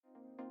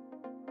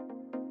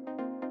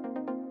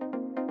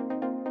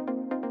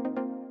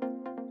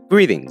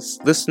Greetings,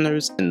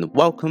 listeners, and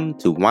welcome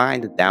to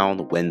Wind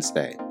Down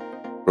Wednesday,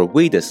 where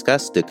we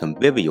discuss the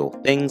convivial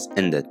things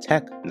in the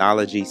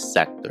technology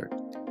sector.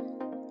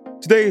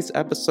 Today's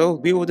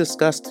episode, we will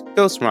discuss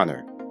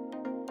Ghostrunner.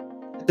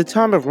 At the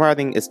time of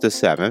writing, it's the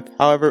 7th,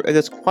 however, it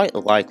is quite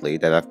likely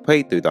that I've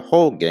played through the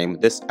whole game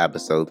this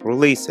episode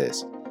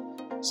releases.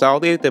 So I'll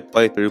leave the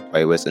playthrough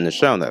playlist in the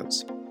show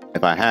notes.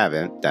 If I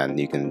haven't, then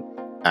you can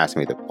ask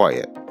me to play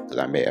it, because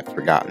I may have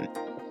forgotten.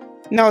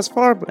 Now, as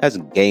far as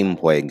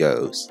gameplay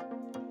goes,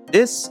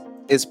 this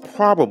is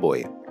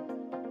probably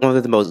one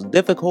of the most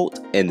difficult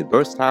and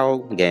versatile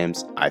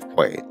games I've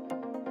played.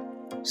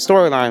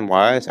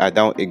 Storyline-wise, I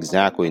don't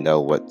exactly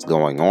know what's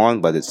going on,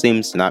 but it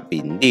seems to not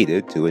be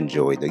needed to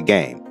enjoy the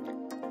game.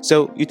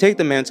 So, you take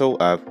the mantle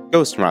of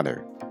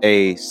Ghostrunner,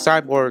 a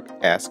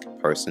cyborg-esque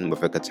person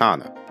with a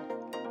katana.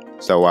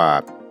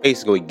 So,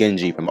 basically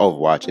Genji from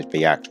Overwatch if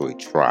they actually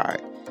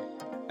tried.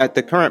 At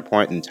the current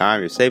point in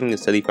time, you're saving the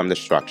city from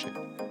destruction.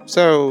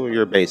 So,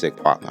 your basic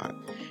plotline.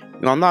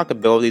 You'll unlock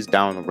abilities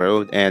down the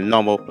road and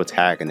normal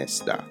protagonist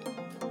stuff.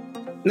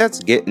 Let's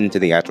get into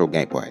the actual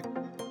gameplay.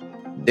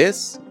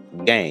 This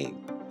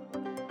game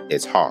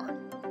is hard.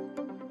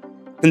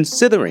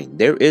 Considering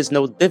there is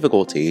no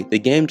difficulty, the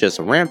game just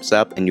ramps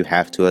up and you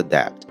have to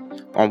adapt.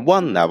 On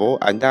one level,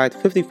 I died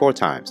 54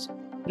 times.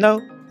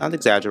 No, not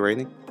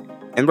exaggerating.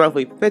 And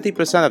roughly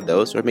 50% of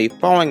those were me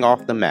falling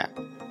off the map.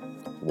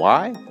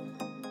 Why?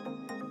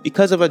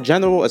 Because of a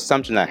general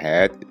assumption I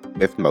had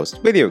with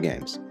most video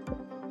games.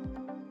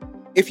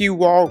 If you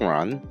wall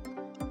run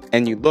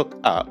and you look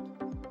up,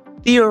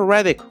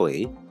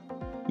 theoretically,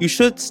 you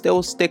should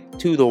still stick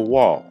to the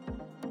wall.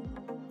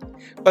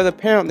 But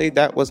apparently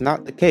that was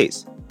not the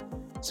case.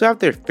 So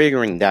after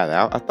figuring that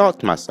out, I thought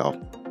to myself,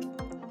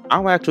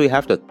 I'll actually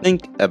have to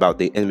think about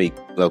the enemy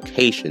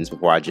locations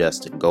before I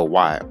just go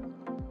wild.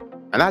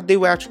 And I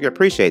do actually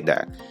appreciate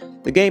that.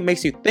 The game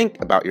makes you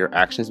think about your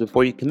actions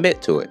before you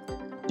commit to it.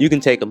 You can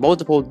take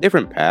multiple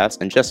different paths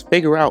and just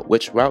figure out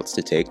which routes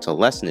to take to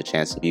lessen the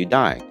chance of you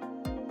dying.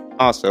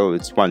 Also,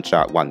 it's one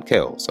shot, one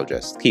kill, so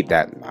just keep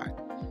that in mind.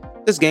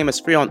 This game is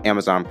free on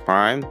Amazon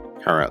Prime,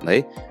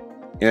 currently,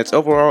 and it's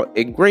overall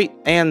a great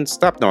and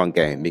slept-on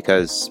game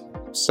because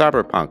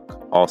Cyberpunk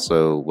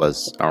also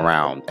was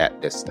around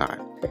at this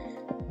time.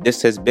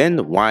 This has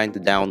been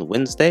Wind Down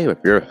Wednesday with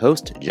your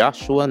host,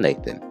 Joshua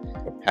Nathan.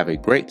 Have a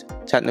great,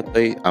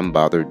 technically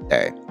unbothered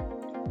day.